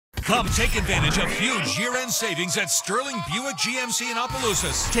Come take advantage of huge year-end savings at Sterling Buick GMC in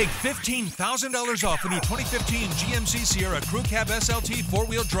Opelousas. Take $15,000 off a new 2015 GMC Sierra Crew Cab SLT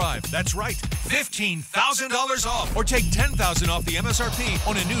 4-wheel drive. That's right, $15,000 off. Or take $10,000 off the MSRP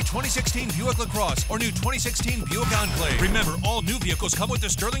on a new 2016 Buick LaCrosse or new 2016 Buick Enclave. Remember, all new vehicles come with the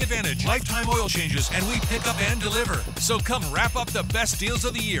Sterling Advantage, lifetime oil changes, and we pick up and deliver. So come wrap up the best deals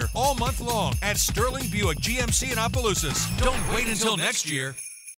of the year all month long at Sterling Buick GMC in Opelousas. Don't wait until next year.